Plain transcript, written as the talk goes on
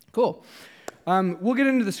Cool. We'll get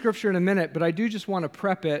into the scripture in a minute, but I do just want to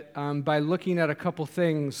prep it by looking at a couple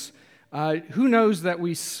things. Who knows that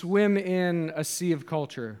we swim in a sea of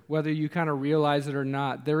culture, whether you kind of realize it or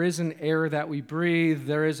not? There is an air that we breathe.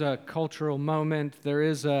 There is a cultural moment. There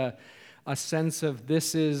is a sense of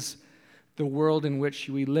this is the world in which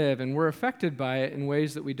we live, and we're affected by it in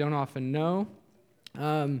ways that we don't often know.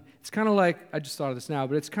 It's kind of like, I just thought of this now,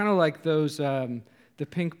 but it's kind of like those, the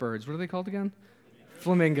pink birds. What are they called again?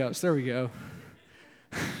 Flamingos. There we go.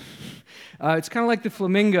 It's kind of like the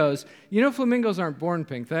flamingos. You know, flamingos aren't born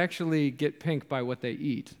pink. They actually get pink by what they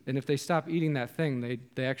eat. And if they stop eating that thing,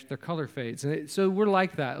 their color fades. And so we're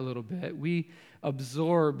like that a little bit. We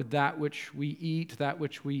absorb that which we eat, that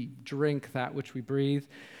which we drink, that which we breathe.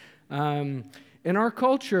 And our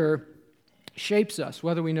culture shapes us,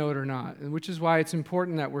 whether we know it or not, which is why it's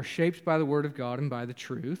important that we're shaped by the Word of God and by the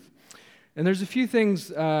truth. And there's a few things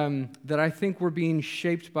that I think we're being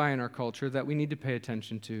shaped by in our culture that we need to pay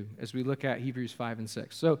attention to as we look at Hebrews 5 and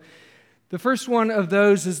 6. So the first one of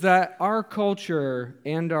those is that our culture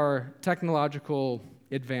and our technological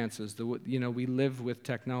advances, we live with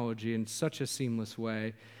technology in such a seamless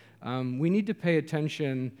way, we need to pay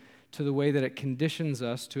attention to the way that it conditions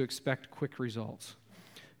us to expect quick results.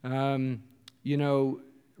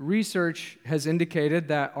 Research has indicated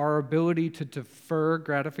that our ability to defer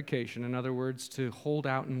gratification, in other words, to hold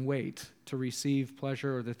out and wait to receive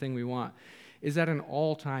pleasure or the thing we want, is at an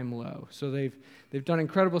all-time low. So they've done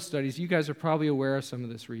incredible studies. You guys are probably aware of some of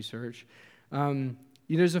this research.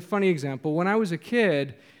 There's a funny example. When I was a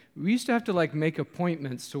kid, we used to have to make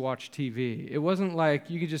appointments to watch TV. It wasn't like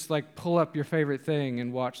you could just pull up your favorite thing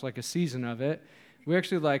and watch a season of it. We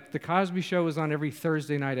actually, The Cosby Show was on every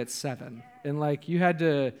Thursday night at 7. And, you had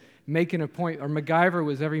to make an appointment. Or MacGyver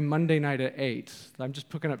was every Monday night at 8. I'm just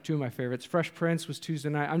picking up two of my favorites. Fresh Prince was Tuesday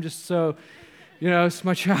night. I'm just so, it's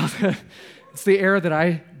my childhood. It's the air that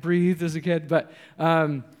I breathed as a kid. But,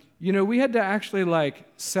 we had to actually,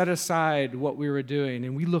 set aside what we were doing.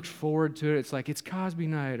 And we looked forward to it. It's it's Cosby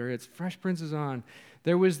night or it's Fresh Prince is on.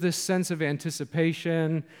 There was this sense of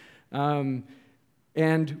anticipation. And,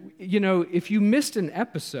 if you missed an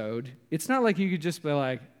episode, it's not like you could just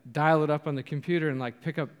be dial it up on the computer and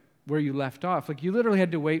pick up where you left off. You literally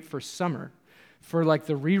had to wait for summer for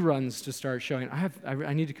the reruns to start showing.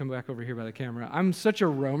 I need to come back over here by the camera. I'm such a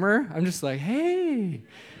roamer. I'm just hey.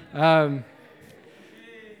 I'm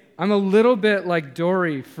a little bit like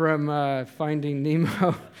Dory from Finding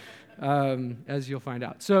Nemo, as you'll find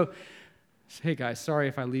out. So, hey guys, sorry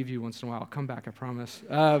if I leave you once in a while. I'll come back, I promise.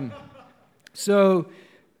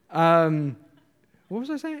 What was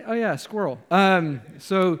I saying? Oh yeah, squirrel.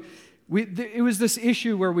 It was this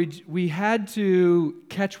issue where we had to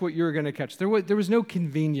catch what you were going to catch. There was no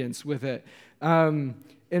convenience with it. And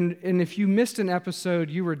if you missed an episode,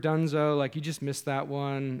 you were donezo. You just missed that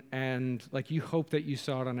one, and you hope that you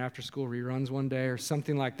saw it on after-school reruns one day or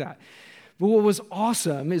something like that. But what was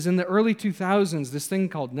awesome is in the early 2000s, this thing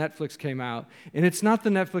called Netflix came out. And it's not the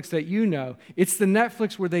Netflix that you know. It's the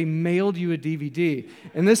Netflix where they mailed you a DVD.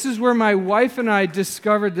 And this is where my wife and I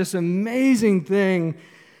discovered this amazing thing.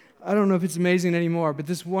 I don't know if it's amazing anymore, but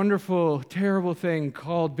this wonderful, terrible thing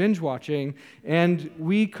called binge watching. And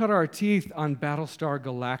we cut our teeth on Battlestar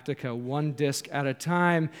Galactica, one disc at a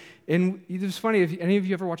time. And it was funny, if any of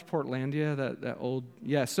you ever watched Portlandia, that old,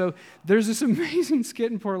 yeah. So there's this amazing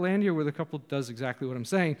skit in Portlandia where the couple does exactly what I'm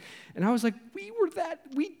saying. And I was like,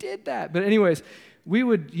 we did that. But anyways, we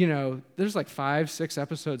would, there's 5, 6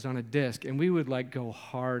 episodes on a disc, and we would go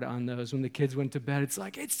hard on those when the kids went to bed. It's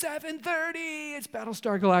it's 7:30, it's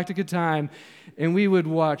Battlestar Galactica time. And we would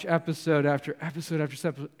watch episode after episode after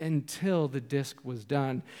episode until the disc was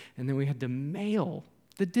done. And then we had to mail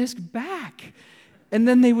the disc back. And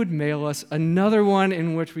then they would mail us another one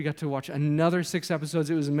in which we got to watch another 6 episodes.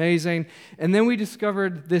 It was amazing. And then we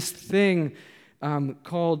discovered this thing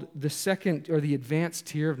called the second or the advanced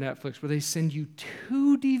tier of Netflix, where they send you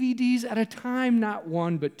 2 DVDs at a time, not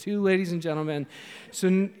 1, but 2, ladies and gentlemen.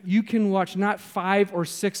 So you can watch not 5 or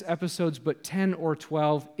 6 episodes, but 10 or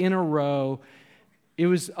 12 in a row. It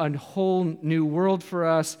was a whole new world for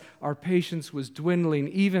us. Our patience was dwindling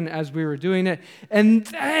even as we were doing it. And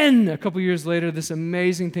then a couple years later, this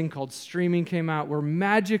amazing thing called streaming came out, where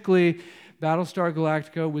magically Battlestar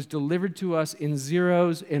Galactica was delivered to us in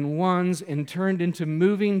zeros and ones and turned into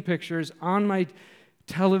moving pictures on my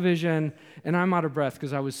television. And I'm out of breath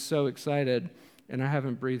because I was so excited, and I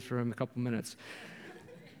haven't breathed for a couple minutes.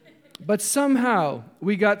 But somehow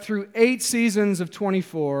we got through 8 seasons of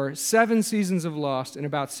 24, 7 seasons of Lost in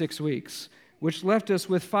about 6 weeks. which left us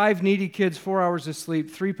with 5 needy kids, 4 hours of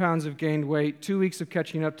sleep, 3 pounds of gained weight, 2 weeks of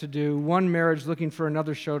catching up to do, 1 marriage looking for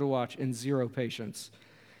another show to watch, and 0 patience.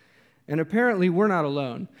 And apparently we're not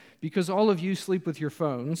alone, because all of you sleep with your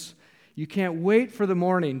phones. You can't wait for the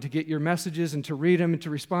morning to get your messages and to read them and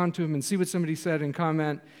to respond to them and see what somebody said and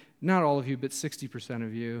comment. Not all of you, but 60%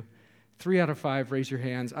 of you. 3 out of 5 raise your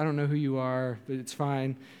hands. I don't know who you are, but it's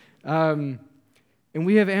fine. And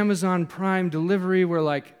we have Amazon Prime delivery. We're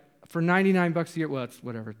like, for $99 a year, well, it's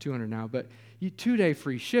whatever, $200 now, but 2-day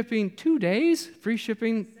free shipping. 2 days free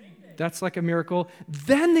shipping? That's like a miracle.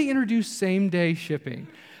 Then they introduced same-day shipping.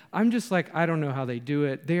 I'm just like, I don't know how they do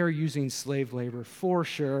it. They are using slave labor for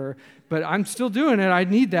sure, but I'm still doing it. I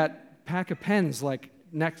need that pack of pens like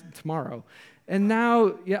tomorrow. And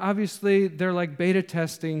now, yeah, obviously, they're like beta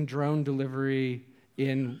testing drone delivery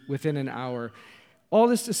within an hour. All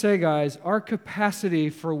this to say, guys, our capacity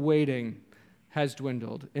for waiting has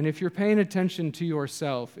dwindled. And if you're paying attention to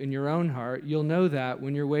yourself in your own heart, you'll know that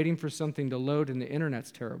when you're waiting for something to load and the internet's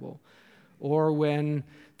terrible, or when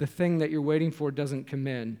the thing that you're waiting for doesn't come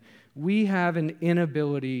in. We have an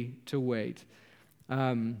inability to wait.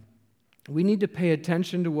 We need to pay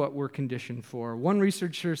attention to what we're conditioned for. One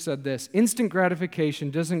researcher said this: instant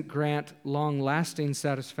gratification doesn't grant long-lasting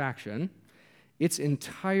satisfaction. Its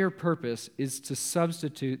entire purpose is to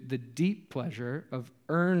substitute the deep pleasure of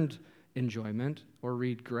earned enjoyment, or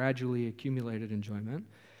read gradually accumulated enjoyment,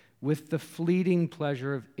 with the fleeting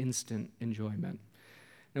pleasure of instant enjoyment.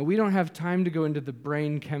 Now, we don't have time to go into the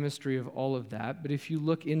brain chemistry of all of that, but if you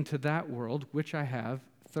look into that world, which I have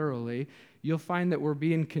thoroughly, you'll find that we're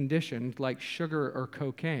being conditioned, like sugar or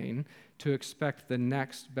cocaine, to expect the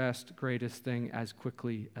next best, greatest thing as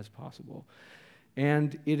quickly as possible.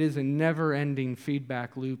 And it is a never-ending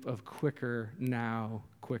feedback loop of quicker now,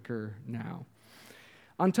 quicker now.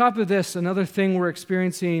 On top of this, another thing we're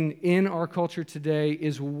experiencing in our culture today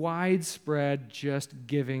is widespread just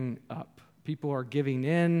giving up. People are giving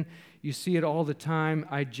in. You see it all the time.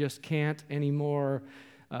 I just can't anymore.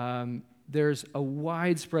 There's a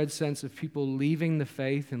widespread sense of people leaving the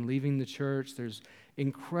faith and leaving the church. There's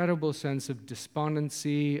incredible sense of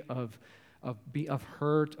despondency, of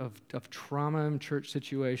hurt, of trauma in church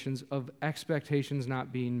situations, of expectations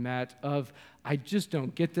not being met, of I just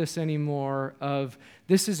don't get this anymore, of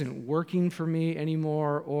this isn't working for me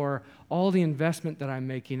anymore, or all the investment that I'm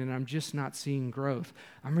making and I'm just not seeing growth.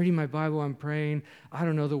 I'm reading my Bible, I'm praying, I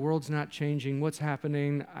don't know, the world's not changing, what's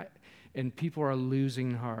happening? And people are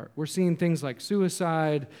losing heart. We're seeing things like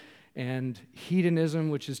suicide and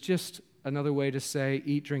hedonism, which is just another way to say,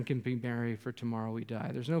 eat, drink, and be merry, for tomorrow we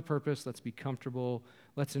die. There's no purpose. Let's be comfortable.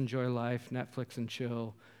 Let's enjoy life, Netflix and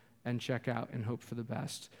chill, and check out and hope for the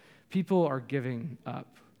best. People are giving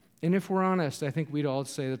up. And if we're honest, I think we'd all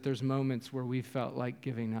say that there's moments where we felt like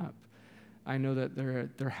giving up. I know that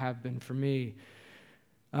there have been for me.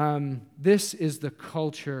 This is the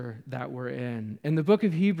culture that we're in. And the book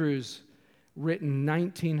of Hebrews, written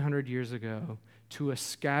 1,900 years ago, to a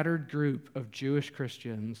scattered group of Jewish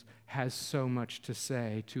Christians, has so much to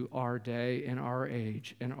say to our day and our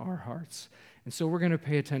age and our hearts. And so we're going to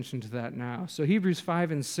pay attention to that now. So Hebrews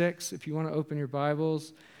 5 and 6, if you want to open your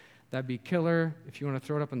Bibles, that'd be killer. If you want to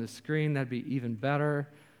throw it up on the screen, that'd be even better.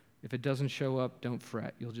 If it doesn't show up, don't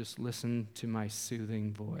fret. You'll just listen to my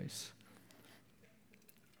soothing voice.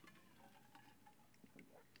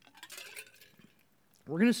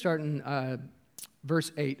 We're going to start in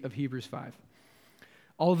verse 8 of Hebrews 5.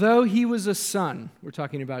 Although he was a son, we're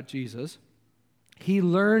talking about Jesus, he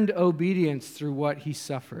learned obedience through what he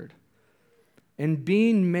suffered. And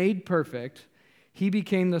being made perfect, he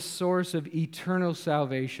became the source of eternal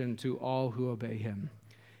salvation to all who obey him,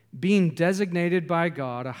 being designated by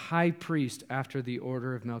God a high priest after the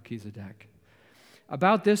order of Melchizedek.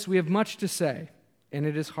 About this, we have much to say, and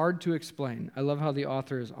it is hard to explain. I love how the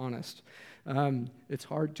author is honest. It's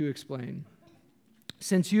hard to explain.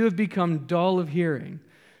 Since you have become dull of hearing,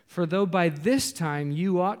 for though by this time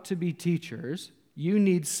you ought to be teachers, you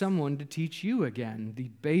need someone to teach you again the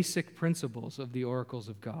basic principles of the oracles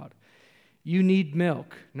of God. You need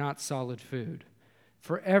milk, not solid food.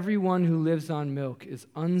 For everyone who lives on milk is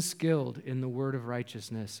unskilled in the word of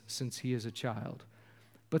righteousness, since he is a child.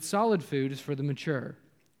 But solid food is for the mature,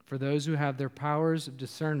 for those who have their powers of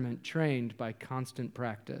discernment trained by constant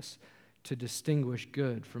practice to distinguish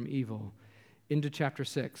good from evil. Into chapter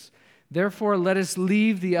 6. Therefore, let us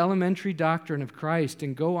leave the elementary doctrine of Christ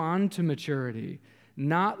and go on to maturity,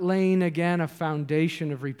 not laying again a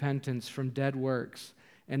foundation of repentance from dead works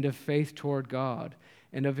and of faith toward God,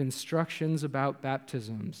 and of instructions about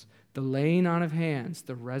baptisms, the laying on of hands,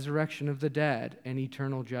 the resurrection of the dead, and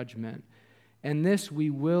eternal judgment. and this we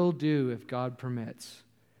will do if God permits.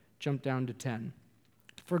 Jump down to 10.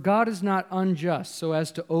 For God is not unjust so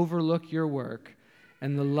as to overlook your work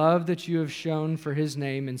and the love that you have shown for his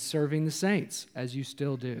name in serving the saints, as you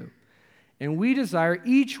still do. And we desire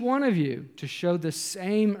each one of you to show the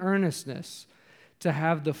same earnestness, to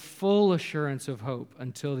have the full assurance of hope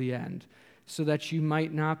until the end, so that you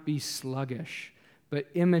might not be sluggish, but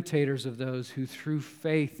imitators of those who through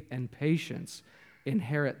faith and patience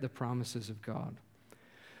inherit the promises of God.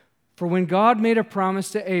 For when God made a promise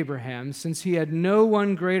to Abraham, since he had no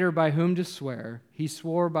one greater by whom to swear, he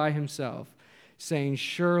swore by himself, saying,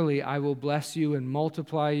 surely I will bless you and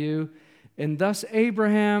multiply you. And thus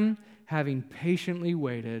Abraham, having patiently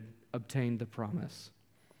waited, obtained the promise.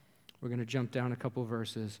 We're going to jump down a couple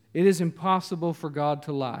verses. It is impossible for God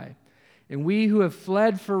to lie. And we who have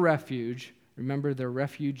fled for refuge, remember they're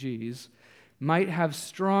refugees, might have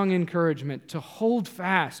strong encouragement to hold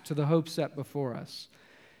fast to the hope set before us.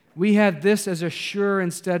 We have this as a sure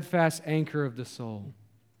and steadfast anchor of the soul,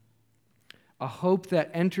 a hope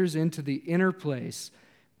that enters into the inner place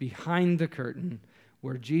behind the curtain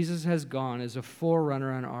where Jesus has gone as a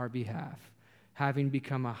forerunner on our behalf, having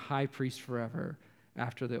become a high priest forever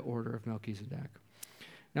after the order of Melchizedek.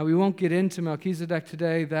 Now, we won't get into Melchizedek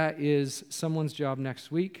today. That is someone's job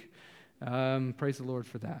next week. Praise the Lord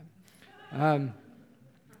for that.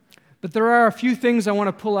 But there are a few things I want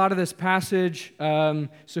to pull out of this passage. So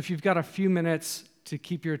if you've got a few minutes to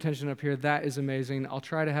keep your attention up here, that is amazing. I'll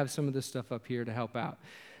try to have some of this stuff up here to help out.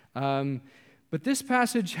 But this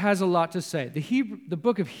passage has a lot to say. The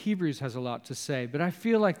book of Hebrews has a lot to say, but I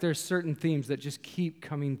feel like there's certain themes that just keep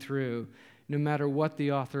coming through. No matter what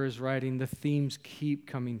the author is writing, the themes keep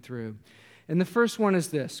coming through. And the first one is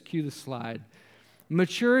this. Cue the slide.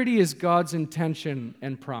 Maturity is God's intention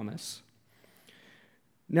and promise.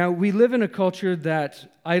 Now, we live in a culture that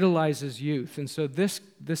idolizes youth, and so this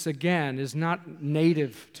again is not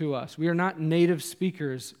native to us. We are not native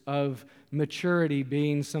speakers of maturity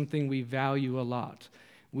being something we value a lot.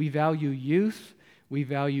 We value youth, we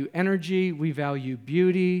value energy, we value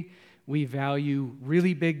beauty, we value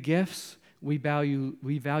really big gifts, we value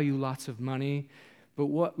lots of money, but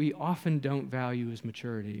what we often don't value is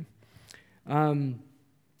maturity.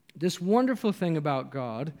 This wonderful thing about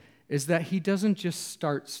God is that he doesn't just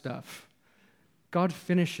start stuff. God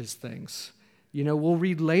finishes things. You know, we'll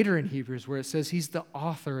read later in Hebrews where it says he's the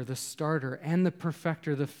author, the starter, and the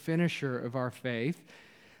perfecter, the finisher of our faith.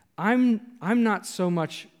 I'm not so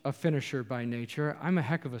much a finisher by nature. I'm a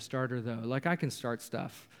heck of a starter, though. Like, I can start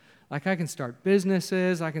stuff. Like, I can start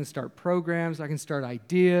businesses, I can start programs, I can start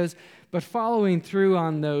ideas, but following through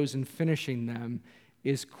on those and finishing them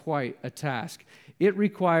is quite a task. It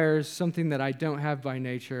requires something that I don't have by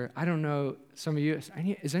nature. I don't know, some of you,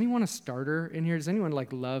 is anyone a starter in here? Does anyone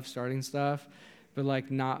love starting stuff, but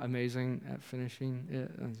not amazing at finishing it?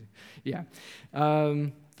 Yeah.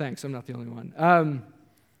 Thanks, I'm not the only one.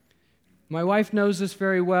 My wife knows this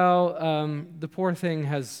very well. The poor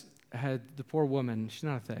woman, she's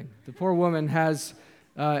not a thing. The poor woman has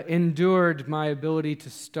endured my ability to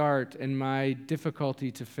start and my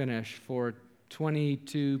difficulty to finish for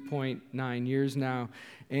 22.9 years now,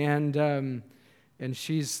 and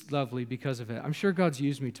she's lovely because of it. I'm sure God's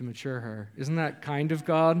used me to mature her. Isn't that kind of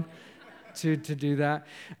God to do that?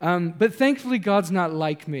 But thankfully, God's not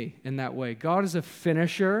like me in that way. God is a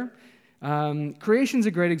finisher. Creation's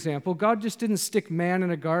a great example. God just didn't stick man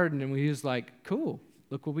in a garden and he was like, cool,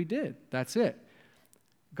 look what we did. That's it.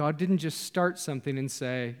 God didn't just start something and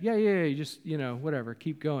say, yeah, you just, whatever,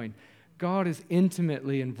 keep going. God is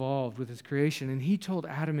intimately involved with his creation, and he told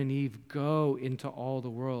Adam and Eve, go into all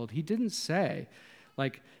the world. He didn't say,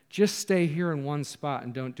 just stay here in one spot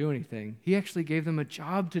and don't do anything. He actually gave them a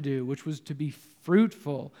job to do, which was to be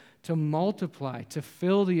fruitful, to multiply, to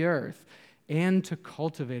fill the earth, and to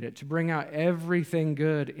cultivate it, to bring out everything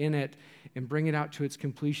good in it and bring it out to its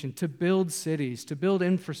completion, to build cities, to build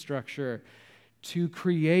infrastructure, to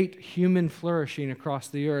create human flourishing across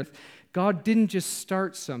the earth. God didn't just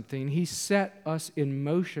start something. He set us in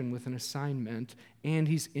motion with an assignment, and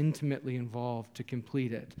he's intimately involved to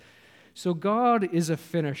complete it. So God is a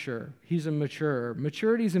finisher. He's a maturer.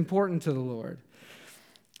 Maturity is important to the Lord.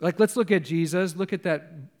 Let's look at Jesus. Look at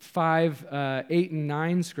that 5, 8, and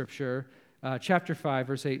 9 scripture, chapter 5,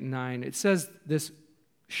 verse 8 and 9. It says this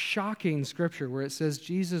shocking scripture where it says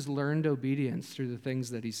Jesus learned obedience through the things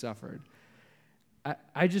that he suffered.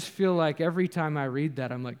 I just feel like every time I read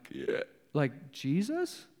that, I'm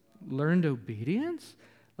Jesus learned obedience?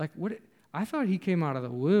 What? I thought he came out of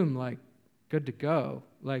the womb good to go.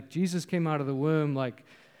 Jesus came out of the womb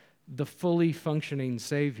the fully functioning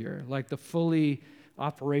Savior, the fully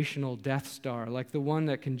operational Death Star, like the one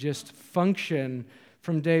that can just function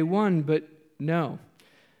from day one. But no,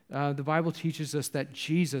 the Bible teaches us that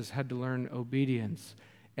Jesus had to learn obedience.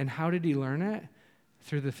 And how did he learn it?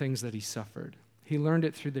 Through the things that he suffered. He learned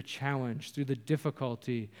it through the challenge, through the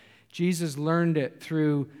difficulty. Jesus learned it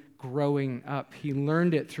through growing up. He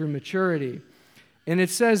learned it through maturity. And it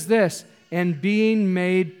says this, and being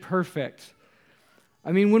made perfect.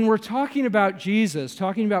 I mean, when we're talking about Jesus,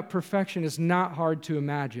 talking about perfection is not hard to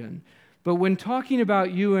imagine. But when talking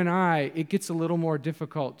about you and I, it gets a little more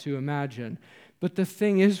difficult to imagine. But the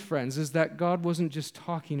thing is, friends, is that God wasn't just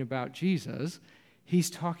talking about Jesus. He's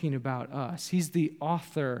talking about us. He's the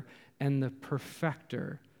author and the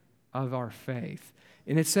perfecter of our faith.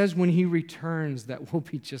 And it says when he returns that we'll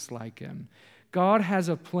be just like him. God has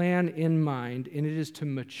a plan in mind, and it is to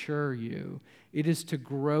mature you. It is to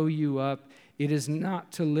grow you up. It is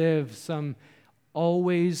not to live some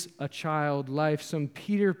always a child life, some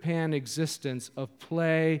Peter Pan existence of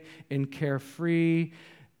play and carefree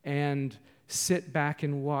and sit back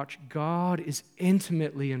and watch. God is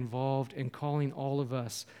intimately involved in calling all of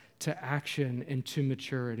us to action and to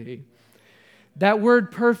maturity. That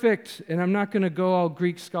word perfect, and I'm not going to go all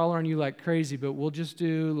Greek scholar on you like crazy, but we'll just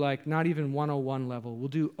do like not even 101 level. We'll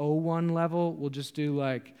do 01 level. We'll just do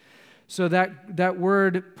like, so that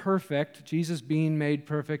word perfect, Jesus being made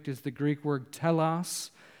perfect, is the Greek word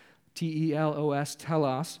telos, T-E-L-O-S,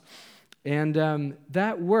 telos. And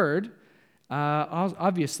that word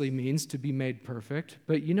obviously means to be made perfect,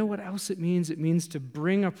 but you know what else it means? It means to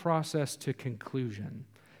bring a process to conclusion,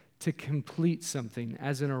 to complete something,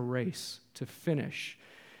 as in a race, to finish.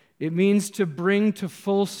 It means to bring to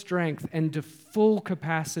full strength and to full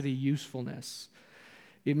capacity usefulness.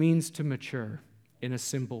 It means to mature, in a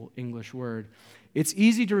simple English word. It's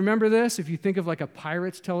easy to remember this if you think of like a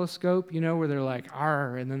pirate's telescope, where they're like,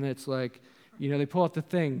 "Arr," and then it's like, they pull out the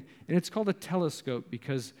thing. And it's called a telescope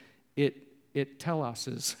because it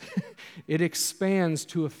teloses. It expands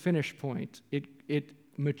to a finish point. It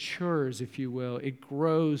matures, if you will. It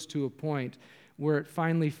grows to a point where it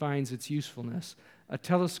finally finds its usefulness. A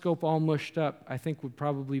telescope all mushed up, I think, would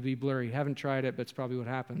probably be blurry. Haven't tried it, but it's probably what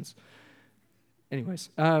happens. Anyways,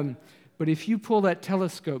 but if you pull that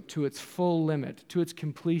telescope to its full limit, to its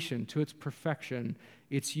completion, to its perfection,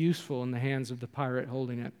 it's useful in the hands of the pirate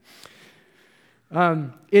holding it.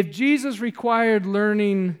 If Jesus required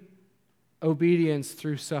learning obedience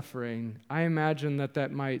through suffering, I imagine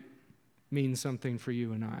that might mean something for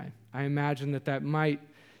you and I. I imagine that might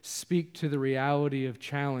speak to the reality of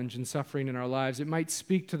challenge and suffering in our lives. It might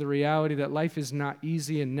speak to the reality that life is not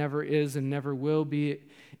easy and never is and never will be.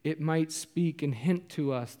 It might speak and hint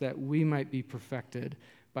to us that we might be perfected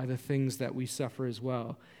by the things that we suffer as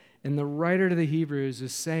well. And the writer to the Hebrews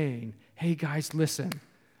is saying, hey guys, listen,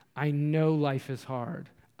 I know life is hard.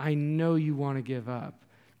 I know you want to give up,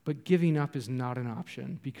 but giving up is not an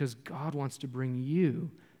option because God wants to bring you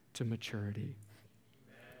to maturity.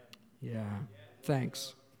 Yeah,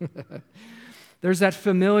 thanks. There's that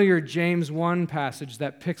familiar James 1 passage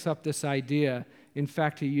that picks up this idea. In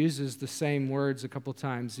fact, he uses the same words a couple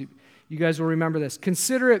times. You guys will remember this.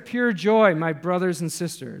 Consider it pure joy, my brothers and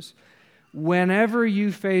sisters, whenever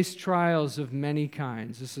you face trials of many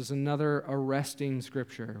kinds. This is another arresting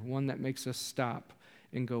scripture, one that makes us stop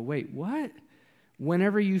and go, wait, what?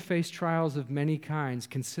 Whenever you face trials of many kinds,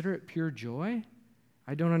 consider it pure joy?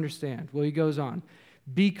 I don't understand. Well, he goes on.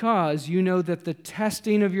 Because you know that the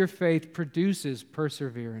testing of your faith produces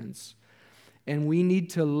perseverance. And we need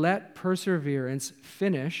to let perseverance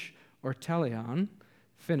finish, or teleon,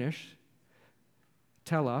 finish,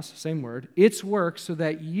 telos, same word, its work so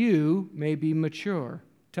that you may be mature.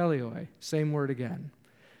 Teleoi, same word again.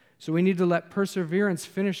 So we need to let perseverance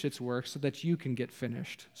finish its work so that you can get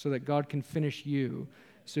finished, so that God can finish you,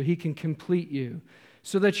 so he can complete you,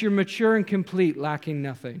 so that you're mature and complete, lacking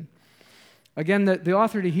nothing. Again, the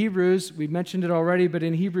author to Hebrews, we mentioned it already, but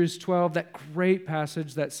in Hebrews 12, that great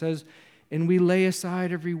passage that says, and we lay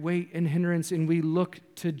aside every weight and hindrance, and we look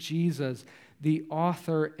to Jesus, the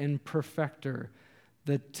author and perfecter,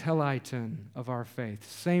 the teleiton of our faith.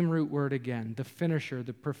 Same root word again, the finisher,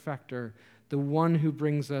 the perfecter, the one who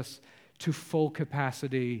brings us to full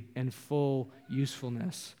capacity and full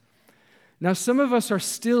usefulness. Now, some of us are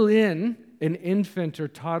still in an infant or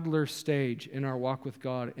toddler stage in our walk with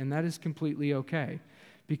God, and that is completely okay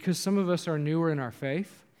because some of us are newer in our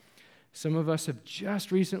faith. Some of us have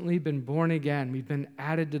just recently been born again. We've been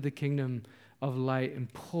added to the kingdom of light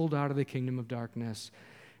and pulled out of the kingdom of darkness.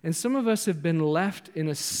 And some of us have been left in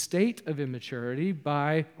a state of immaturity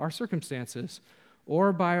by our circumstances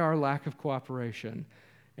or by our lack of cooperation.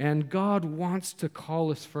 And God wants to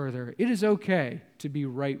call us further. It is okay to be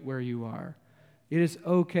right where you are. It is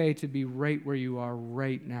okay to be right where you are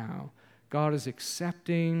right now. God is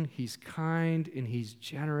accepting, He's kind, and He's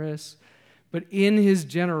generous. But in His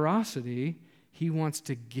generosity, He wants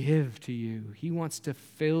to give to you. He wants to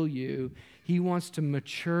fill you. He wants to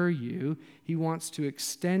mature you. He wants to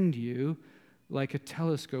extend you like a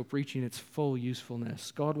telescope reaching its full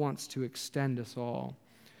usefulness. God wants to extend us all.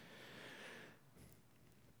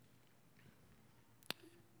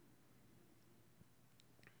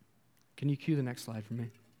 Can you cue the next slide for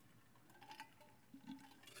me?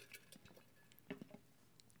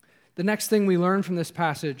 The next thing we learn from this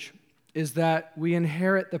passage is that we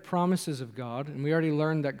inherit the promises of God, and we already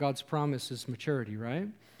learned that God's promise is maturity, right?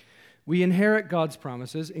 We inherit God's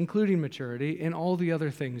promises, including maturity, in all the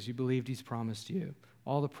other things you believed He's promised you.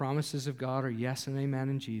 All the promises of God are yes and amen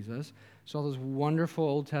in Jesus. So all those wonderful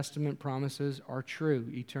Old Testament promises are true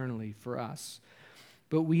eternally for us.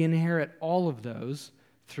 But we inherit all of those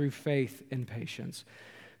through faith and patience.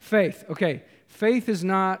 Faith, okay, faith is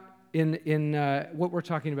not in what we're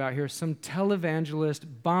talking about here, some televangelist,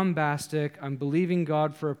 bombastic, I'm believing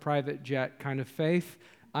God for a private jet kind of faith.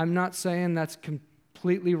 I'm not saying that's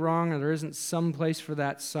completely wrong or there isn't some place for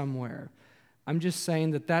that somewhere. I'm just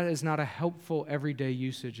saying that that is not a helpful everyday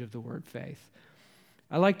usage of the word faith.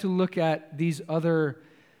 I like to look at these other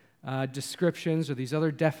descriptions or these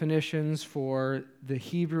other definitions for the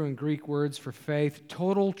Hebrew and Greek words for faith.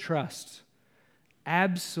 Total trust,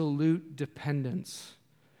 absolute dependence,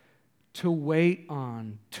 to wait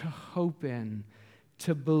on, to hope in,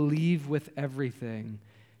 to believe with everything,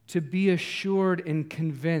 to be assured and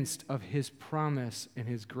convinced of His promise and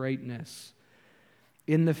His greatness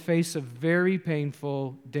in the face of very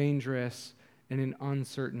painful, dangerous, and an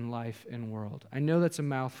uncertain life and world. I know that's a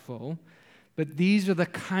mouthful, but these are the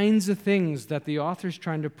kinds of things that the author's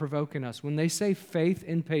trying to provoke in us. When they say faith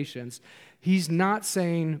and patience, he's not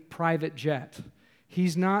saying private jet.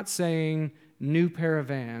 He's not saying new pair of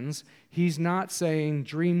vans. He's not saying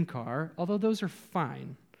dream car, although those are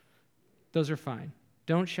fine. Those are fine.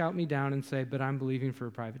 Don't shout me down and say, but I'm believing for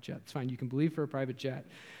a private jet. It's fine. You can believe for a private jet.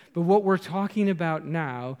 But what we're talking about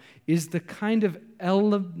now is the kind of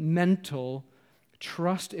elemental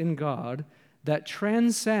trust in God that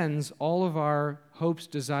transcends all of our hopes,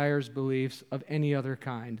 desires, beliefs of any other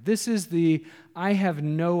kind. This is the I have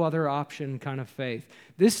no other option kind of faith.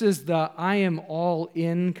 This is the I am all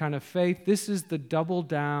in kind of faith. This is the double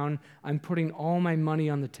down, I'm putting all my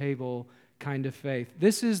money on the table kind of faith.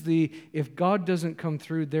 This is the if God doesn't come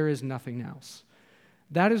through, there is nothing else.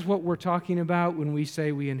 That is what we're talking about when we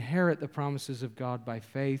say we inherit the promises of God by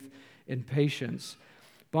faith and patience.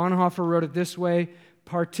 Bonhoeffer wrote it this way: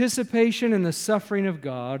 participation in the suffering of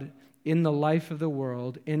God in the life of the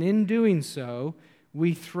world, and in doing so,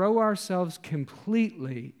 we throw ourselves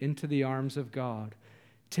completely into the arms of God,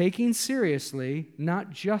 taking seriously not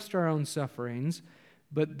just our own sufferings,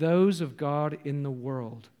 but those of God in the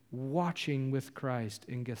world, watching with Christ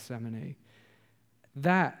in Gethsemane.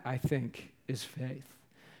 That, I think, is faith.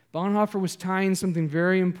 Bonhoeffer was tying something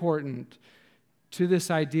very important to this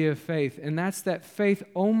idea of faith, and that's that faith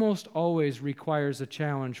almost always requires a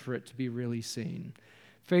challenge for it to be really seen.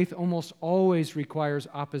 Faith almost always requires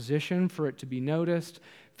opposition for it to be noticed.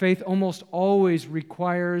 Faith almost always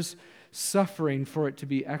requires suffering for it to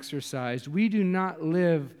be exercised. We do not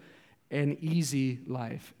live an easy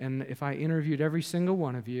life. And if I interviewed every single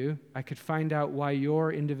one of you, I could find out why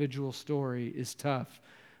your individual story is tough,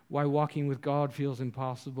 why walking with God feels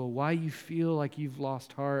impossible, why you feel like you've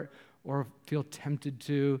lost heart or feel tempted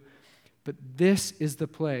to. But this is the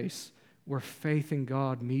place where faith in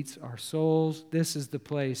God meets our souls. This is the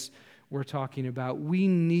place we're talking about. We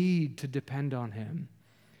need to depend on Him.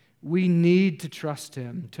 We need to trust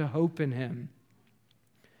Him, to hope in Him.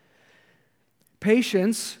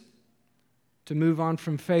 Patience, to move on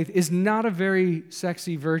from faith, is not a very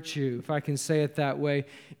sexy virtue, if I can say it that way.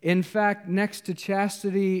 In fact, next to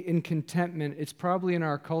chastity and contentment, it's probably in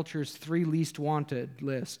our culture's 3 least wanted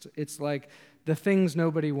list. It's like the things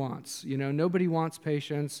nobody wants. You know, nobody wants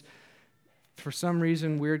patience. For some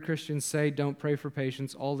reason, weird Christians say don't pray for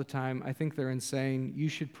patience all the time. I think they're insane. You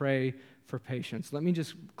should pray for patience. Let me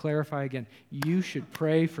just clarify again. You should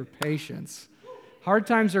pray for patience. Hard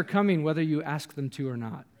times are coming whether you ask them to or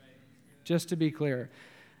not, just to be clear.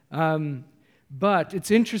 But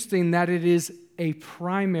it's interesting that it is a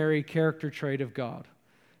primary character trait of God.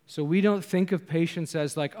 So we don't think of patience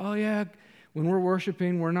as like, oh yeah, when we're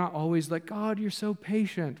worshiping, we're not always like, God, you're so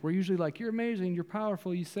patient. We're usually like, you're amazing, you're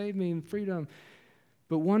powerful, you saved me in freedom.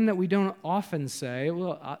 But one that we don't often say,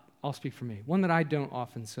 well, I'll speak for me. One that I don't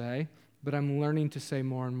often say but I'm learning to say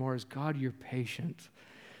more and more is, God, you're patient.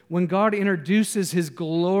 When God introduces his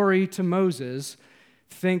glory to Moses,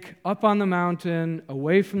 think up on the mountain,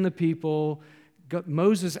 away from the people.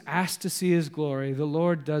 Moses asked to see his glory. The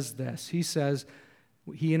Lord does this.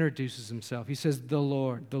 He introduces himself. He says, the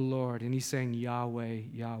Lord, and he's saying, Yahweh,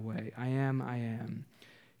 Yahweh, I am.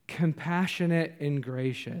 Compassionate and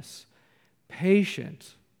gracious,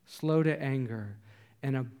 patient, slow to anger,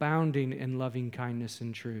 and abounding in loving kindness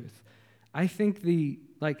and truth. I think the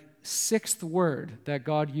sixth word that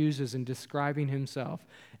God uses in describing himself,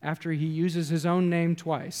 after he uses his own name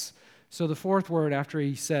twice, so the fourth word after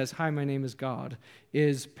he says, hi, my name is God,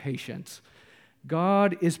 is patient.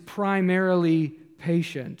 God is primarily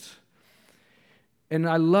patient. And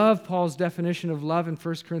I love Paul's definition of love in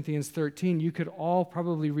 1 Corinthians 13. You could all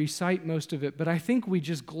probably recite most of it, but I think we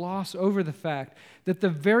just gloss over the fact that the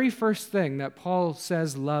very first thing that Paul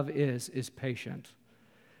says love is patient.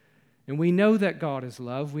 And we know that God is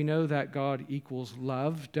love. We know that God equals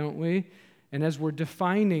love, don't we? And as we're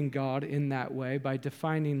defining God in that way, by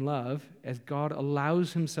defining love, as God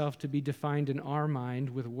allows himself to be defined in our mind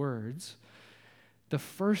with words, the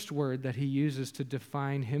first word that he uses to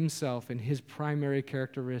define himself and his primary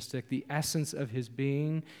characteristic, the essence of his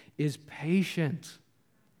being, is patient.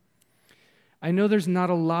 I know there's not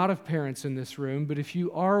a lot of parents in this room, but if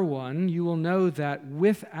you are one, you will know that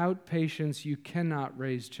without patience, you cannot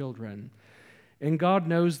raise children. And God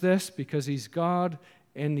knows this because he's God,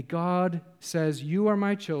 and God says, you are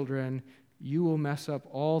my children, you will mess up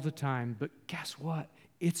all the time, but guess what?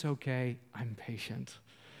 It's okay, I'm patient.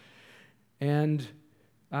 And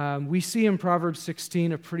we see in Proverbs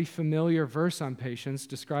 16 a pretty familiar verse on patience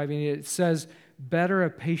describing it. It says, better a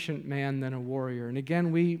patient man than a warrior. And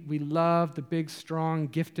again, we love the big, strong,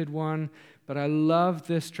 gifted one, but I love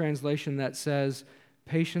this translation that says,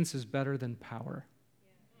 patience is better than power.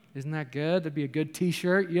 Isn't that good? That'd be a good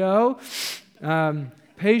t-shirt, yo.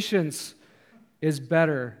 Patience is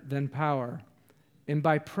better than power. And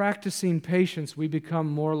by practicing patience, we become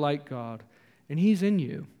more like God. And he's in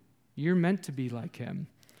you. You're meant to be like him.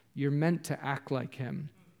 You're meant to act like him.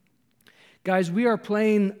 Guys, we are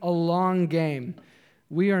playing a long game.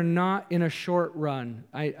 We are not in a short run.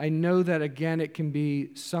 I know that, again, it can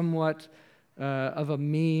be somewhat of a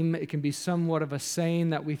meme. It can be somewhat of a saying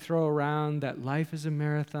that we throw around, that life is a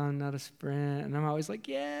marathon, not a sprint. And I'm always like,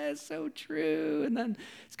 yeah, it's so true. And then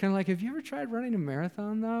it's kind of like, have you ever tried running a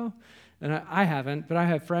marathon, though? And I haven't, but I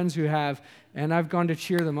have friends who have, and I've gone to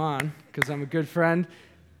cheer them on because I'm a good friend.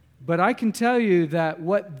 But I can tell you that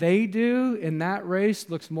what they do in that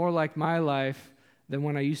race looks more like my life than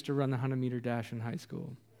when I used to run the 100-meter dash in high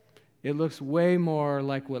school. It looks way more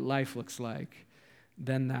like what life looks like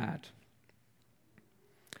than that.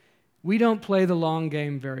 We don't play the long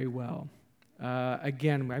game very well.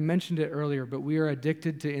 Again, I mentioned it earlier, but we are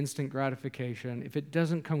addicted to instant gratification. If it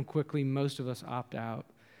doesn't come quickly, most of us opt out.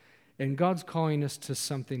 And God's calling us to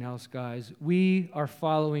something else, guys. We are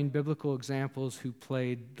following biblical examples who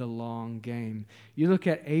played the long game. You look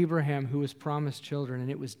at Abraham, who was promised children, and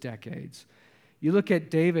it was decades. You look at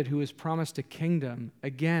David, who was promised a kingdom,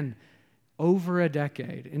 again, over a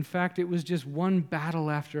decade. In fact, it was just one battle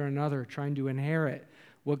after another trying to inherit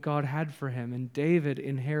what God had for him. And David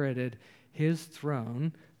inherited his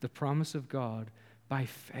throne, the promise of God, by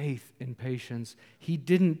faith and patience. He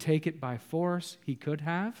didn't take it by force. He could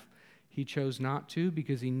have. He chose not to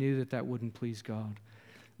because he knew that that wouldn't please God.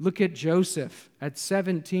 Look at Joseph. At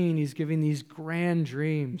 17, he's giving these grand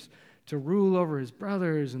dreams to rule over his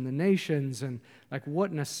brothers and the nations. And like,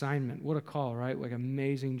 what an assignment. What a call, right? Like,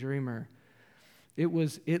 amazing dreamer. It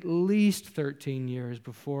was at least 13 years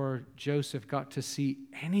before Joseph got to see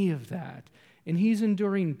any of that. And he's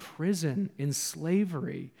enduring prison and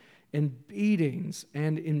slavery and beatings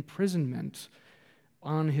and imprisonment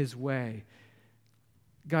on his way.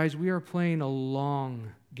 Guys, we are playing a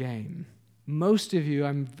long game. Most of you,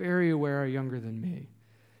 I'm very aware, are younger than me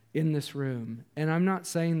in this room. And I'm not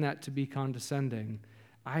saying that to be condescending.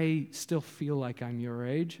 I still feel like I'm your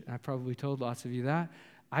age. I probably told lots of you that.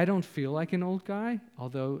 I don't feel like an old guy,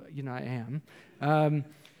 although, I am.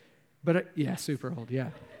 Yeah, super old,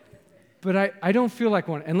 yeah. But I don't feel like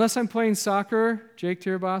one. Unless I'm playing soccer, Jake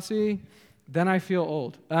Tirabassi, then I feel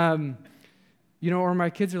old. Or my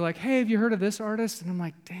kids are like, hey, have you heard of this artist? And I'm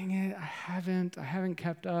like, dang it, I haven't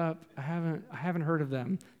kept up. I haven't heard of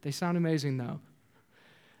them. They sound amazing, though.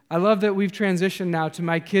 I love that we've transitioned now to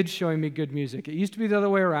my kids showing me good music. It used to be the other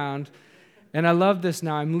way around, and I love this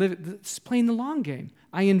now. I'm playing the long game.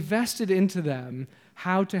 I invested into them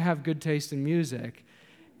how to have good taste in music,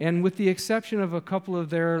 and with the exception of a couple of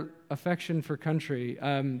their affection for country,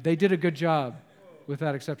 they did a good job with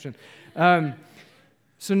that exception.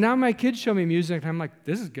 So now my kids show me music, and I'm like,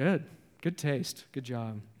 this is good. Good taste. Good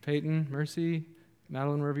job. Peyton, Mercy,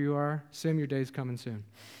 Madeline, wherever you are, Sim, your day's coming soon.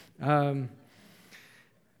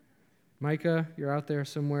 Micah, you're out there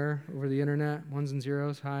somewhere over the internet, ones and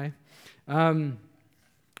zeros, hi.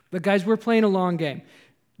 But guys, we're playing a long game.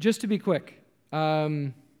 Just to be quick,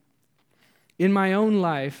 in my own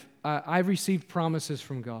life, I've received promises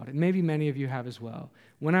from God, and maybe many of you have as well.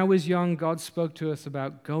 When I was young, God spoke to us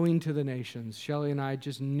about going to the nations. Shelley and I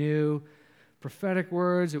just knew prophetic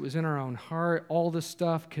words. It was in our own heart, all the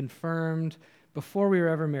stuff confirmed before we were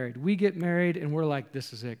ever married. We get married, and we're like,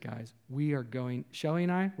 this is it, guys. We are going, Shelley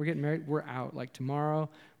and I, we're getting married. We're out. Like tomorrow,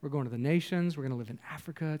 we're going to the nations. We're going to live in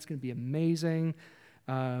Africa. It's going to be amazing.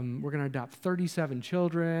 We're going to adopt 37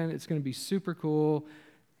 children. It's going to be super cool.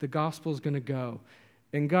 The gospel is going to go.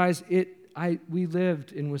 And guys, we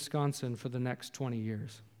lived in Wisconsin for the next 20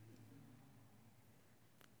 years.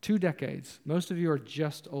 2 decades. Most of you are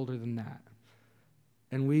just older than that.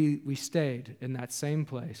 And we stayed in that same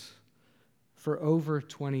place for over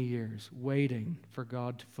 20 years, waiting for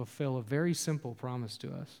God to fulfill a very simple promise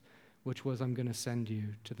to us, which was, I'm going to send you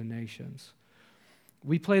to the nations.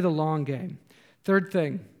 We play the long game. Third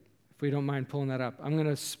thing, if we don't mind pulling that up, I'm going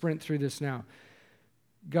to sprint through this now.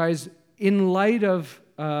 Guys, in light of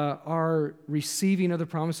our receiving of the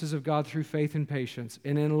promises of God through faith and patience,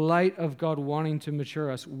 and in light of God wanting to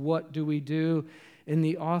mature us, what do we do? And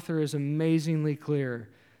the author is amazingly clear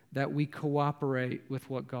that we cooperate with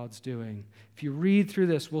what God's doing. If you read through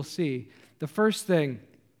this, we'll see. The first thing,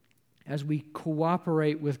 as we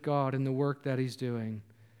cooperate with God in the work that He's doing,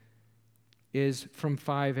 is from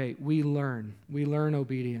 5:8. We learn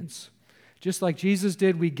obedience. Just like Jesus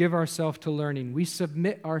did, we give ourselves to learning. We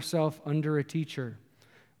submit ourselves under a teacher.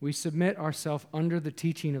 We submit ourselves under the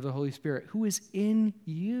teaching of the Holy Spirit, who is in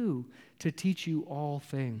you to teach you all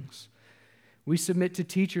things. We submit to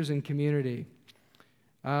teachers in community.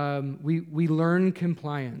 We learn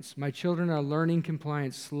compliance. My children are learning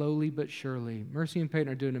compliance slowly but surely. Mercy and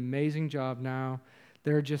Peyton are doing an amazing job now.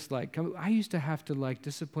 They're just like, I used to have to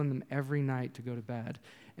discipline them every night to go to bed.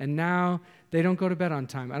 And now they don't go to bed on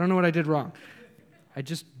time. I don't know what I did wrong. I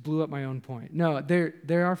just blew up my own point. No,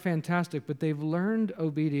 they are fantastic, but they've learned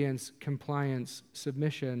obedience, compliance,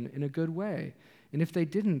 submission in a good way. And if they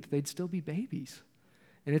didn't, they'd still be babies.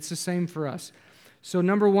 And it's the same for us. So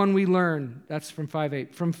number 1, we learn. That's from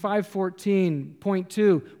 5:8. From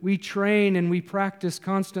 5:14.2, we train and we practice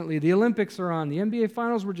constantly. The Olympics are on. The NBA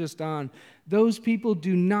Finals were just on. Those people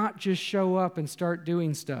do not just show up and start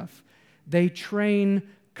doing stuff. They train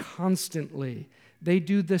constantly. They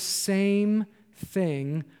do the same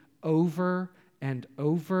thing over and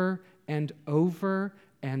over and over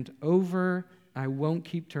and over. I won't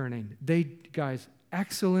keep turning. Guys,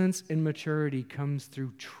 excellence and maturity comes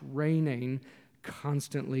through training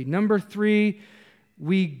constantly. Number 3,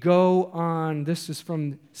 we go on. This is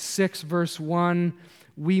from 6 verse 1.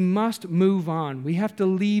 We must move on. We have to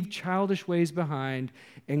leave childish ways behind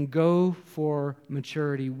and go for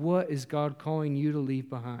maturity. What is God calling you to leave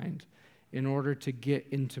behind in order to get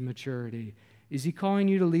into maturity? Is He calling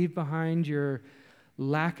you to leave behind your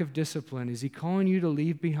lack of discipline? Is He calling you to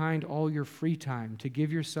leave behind all your free time, to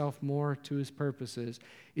give yourself more to His purposes?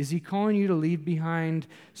 Is He calling you to leave behind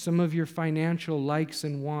some of your financial likes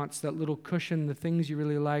and wants, that little cushion, the things you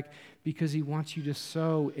really like, because He wants you to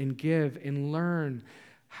sow and give and learn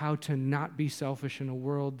how to not be selfish in a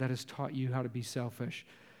world that has taught you how to be selfish?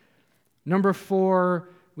 Number 4,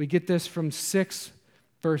 we get this from 6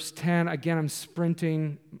 verse 10. Again, I'm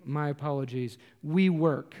sprinting. My apologies. We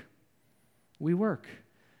work. We work.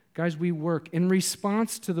 Guys, we work. In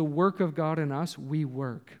response to the work of God in us, we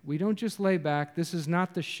work. We don't just lay back. This is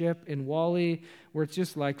not the ship in Wall-E where it's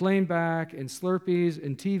just like laying back and Slurpees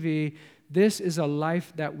and TV. This is a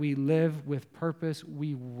life that we live with purpose.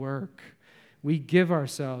 We work. We give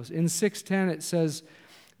ourselves. In 6:10, it says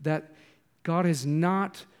that God is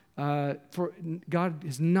not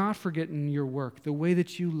forgetting your work, the way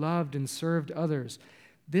that you loved and served others.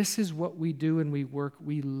 This is what we do when we work.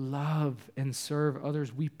 We love and serve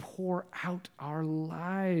others. We pour out our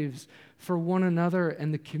lives for one another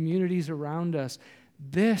and the communities around us.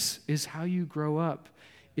 This is how you grow up.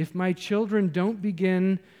 If my children don't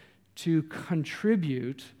begin to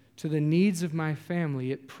contribute to the needs of my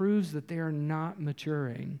family, it proves that they are not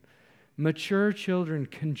maturing. Mature children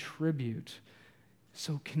contribute.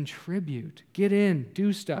 So contribute. Get in.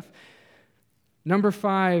 Do stuff. Number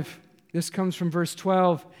 5, this comes from verse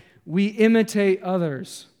 12. We imitate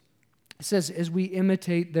others. It says, as we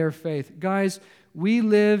imitate their faith. Guys, we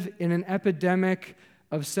live in an epidemic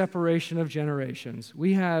of separation of generations.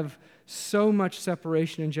 We have So much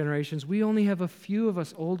separation in generations. We only have a few of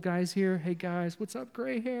us old guys here. Hey guys, what's up,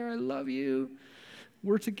 gray hair? I love you.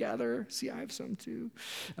 We're together. See, I have some too.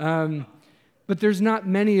 But there's not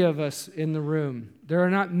many of us in the room. There are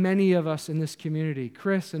not many of us in this community.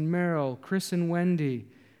 Chris and Meryl, Chris and Wendy,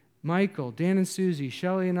 Michael, Dan and Susie,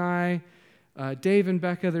 Shelly and I, Dave and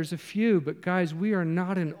Becca, there's a few. But guys, we are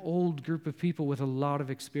not an old group of people with a lot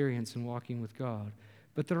of experience in walking with God.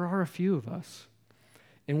 But there are a few of us.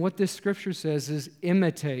 And what this scripture says is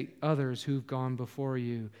imitate others who've gone before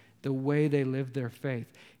you, the way they lived their faith.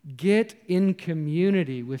 Get in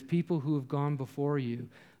community with people who have gone before you.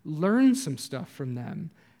 Learn some stuff from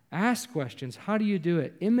them. Ask questions. How do you do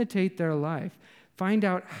it? Imitate their life. Find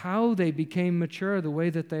out how they became mature the way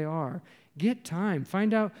that they are. Get time.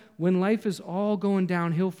 Find out when life is all going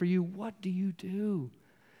downhill for you, what do you do?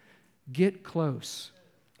 Get close.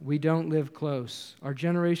 We don't live close. Our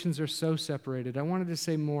generations are so separated. I wanted to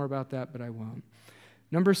say more about that, but I won't.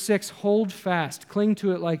 Number 6, hold fast. Cling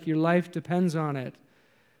to it like your life depends on it.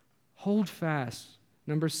 Hold fast.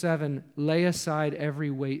 Number 7, lay aside every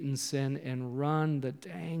weight and sin and run the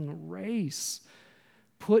dang race.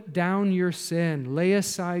 Put down your sin. Lay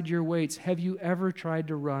aside your weights. Have you ever tried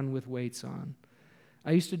to run with weights on?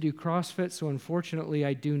 I used to do CrossFit, so unfortunately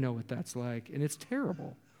I do know what that's like, and it's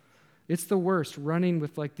terrible. It's the worst, running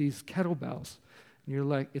with like these kettlebells. And you're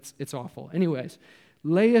like, it's awful. Anyways,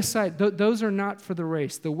 lay aside. Those are not for the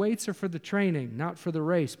race. The weights are for the training, not for the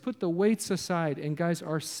race. Put the weights aside. And guys,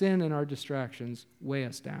 our sin and our distractions weigh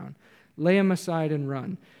us down. Lay them aside and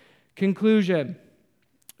run. Conclusion.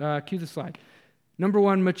 Cue the slide. Number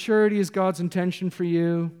 1, maturity is God's intention for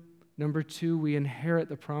you. Number 2, we inherit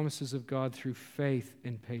the promises of God through faith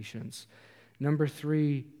and patience. Number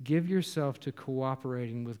 3, give yourself to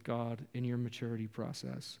cooperating with God in your maturity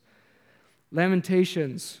process.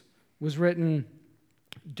 Lamentations was written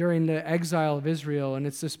during the exile of Israel, and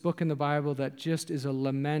it's this book in the Bible that just is a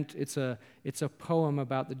lament. It's a poem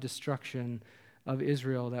about the destruction of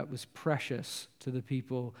Israel that was precious to the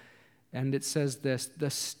people. And it says this: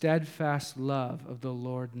 the steadfast love of the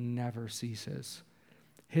Lord never ceases.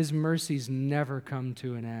 His mercies never come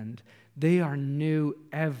to an end. They are new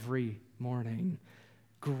every morning.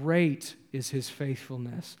 Great is his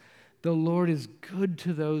faithfulness. The Lord is good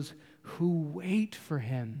to those who wait for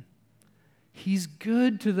him. He's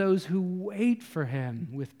good to those who wait for him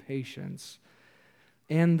with patience.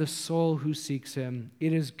 And the soul who seeks him,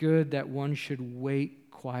 it is good that one should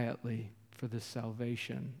wait quietly for the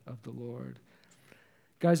salvation of the Lord.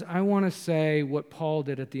 Guys, I want to say what Paul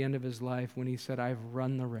did at the end of his life when he said, I've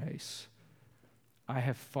run the race. I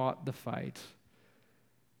have fought the fight.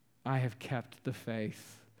 I have kept the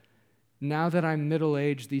faith. Now that I'm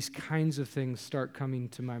middle-aged, these kinds of things start coming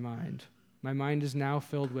to my mind. My mind is now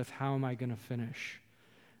filled with how am I going to finish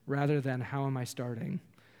rather than how am I starting.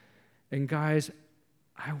 And guys,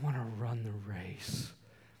 I want to run the race.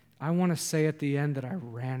 I want to say at the end that I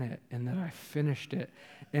ran it and that I finished it.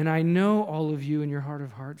 And I know all of you in your heart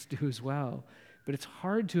of hearts do as well. But it's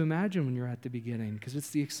hard to imagine when you're at the beginning because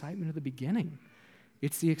it's the excitement of the beginning.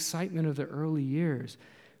 It's the excitement of the early years.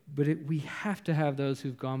 But we have to have those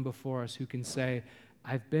who've gone before us who can say,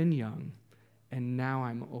 I've been young and now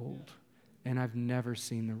I'm old and I've never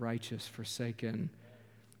seen the righteous forsaken.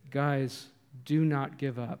 Guys, do not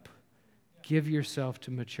give up. Give yourself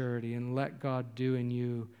to maturity and let God do in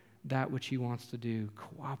you that which he wants to do.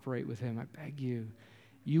 Cooperate with him, I beg you.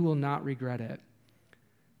 You will not regret it.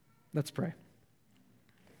 Let's pray.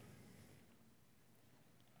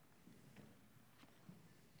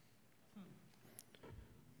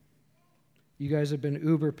 You guys have been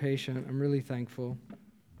uber patient. I'm really thankful.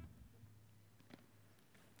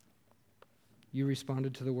 You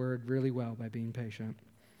responded to the word really well by being patient.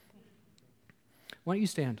 Why don't you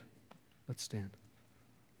stand? Let's stand.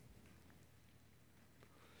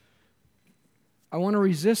 I want to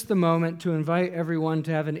resist the moment to invite everyone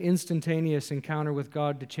to have an instantaneous encounter with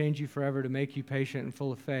God to change you forever, to make you patient and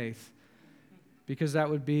full of faith, because that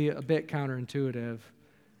would be a bit counterintuitive.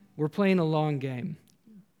 We're playing a long game.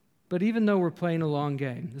 But even though we're playing a long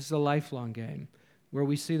game, this is a lifelong game where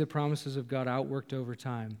we see the promises of God outworked over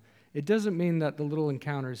time. It doesn't mean that the little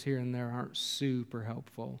encounters here and there aren't super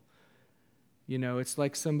helpful. You know, it's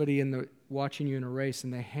like somebody watching you in a race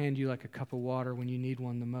and they hand you like a cup of water when you need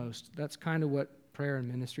one the most. That's kind of what prayer and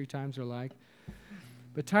ministry times are like.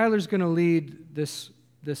 But Tyler's going to lead this.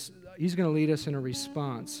 He's going to lead us in a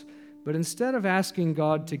response. But instead of asking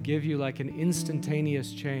God to give you like an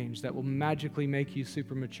instantaneous change that will magically make you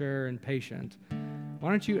super mature and patient, why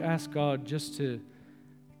don't you ask God just to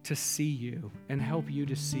see you and help you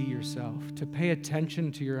to see yourself, to pay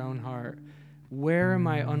attention to your own heart. Where am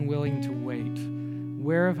I unwilling to wait?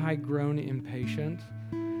 Where have I grown impatient?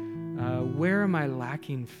 Where am I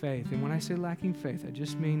lacking faith? And when I say lacking faith, I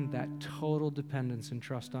just mean that total dependence and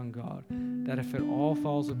trust on God, that if it all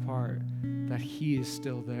falls apart, that He is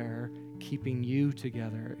still there, keeping you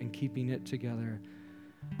together and keeping it together.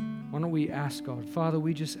 Why don't we ask God? Father,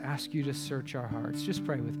 we just ask you to search our hearts. Just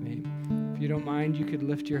pray with me. If you don't mind, you could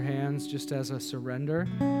lift your hands just as a surrender.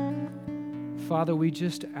 Father, we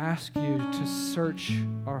just ask you to search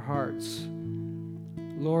our hearts.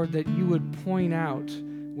 Lord, that you would point out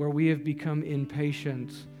where we have become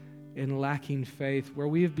impatient and lacking faith, where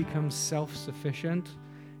we have become self-sufficient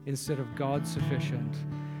instead of God-sufficient.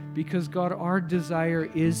 Because, God, our desire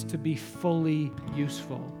is to be fully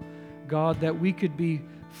useful. God, that we could be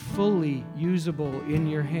fully usable in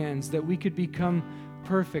your hands, that we could become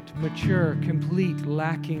perfect, mature, complete,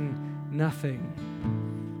 lacking nothing.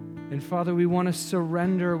 And Father, we want to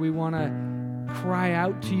surrender. We want to cry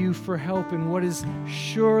out to you for help in what is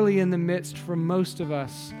surely in the midst for most of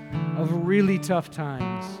us of really tough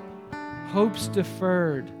times. Hopes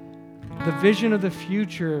deferred, the vision of the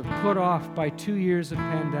future put off by 2 years of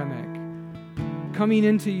pandemic, coming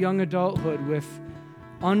into young adulthood with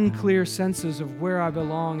unclear senses of where I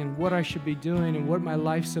belong and what I should be doing and what my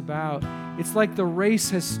life's about. It's like the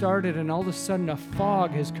race has started and all of a sudden a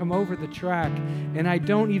fog has come over the track and I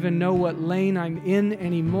don't even know what lane I'm in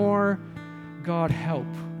anymore. God, help.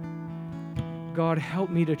 God,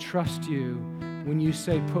 help me to trust you when you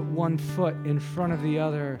say put one foot in front of the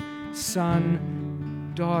other.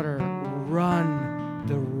 Son, daughter, run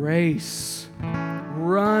the race.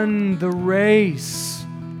 Run the race.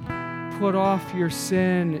 Put off your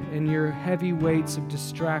sin and your heavy weights of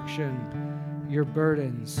distraction, your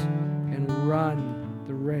burdens, and run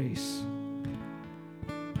the race.